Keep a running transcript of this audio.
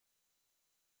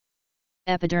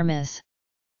Epidermis.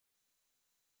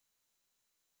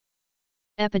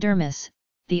 Epidermis,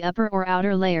 the upper or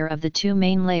outer layer of the two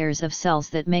main layers of cells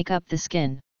that make up the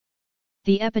skin.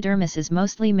 The epidermis is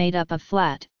mostly made up of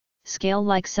flat,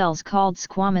 scale-like cells called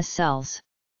squamous cells.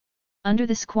 Under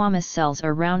the squamous cells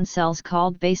are round cells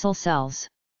called basal cells.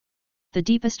 The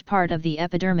deepest part of the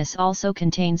epidermis also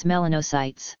contains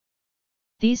melanocytes.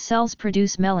 These cells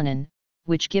produce melanin,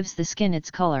 which gives the skin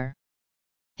its color.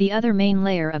 The other main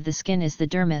layer of the skin is the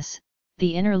dermis,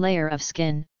 the inner layer of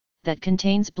skin, that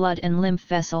contains blood and lymph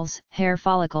vessels, hair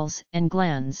follicles, and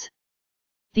glands.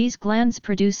 These glands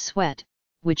produce sweat,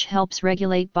 which helps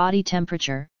regulate body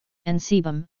temperature, and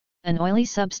sebum, an oily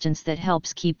substance that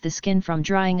helps keep the skin from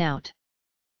drying out.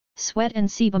 Sweat and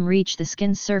sebum reach the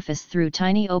skin's surface through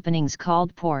tiny openings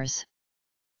called pores.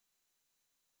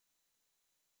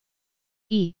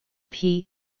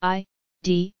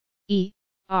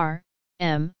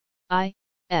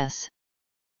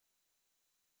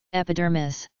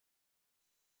 Epidermis.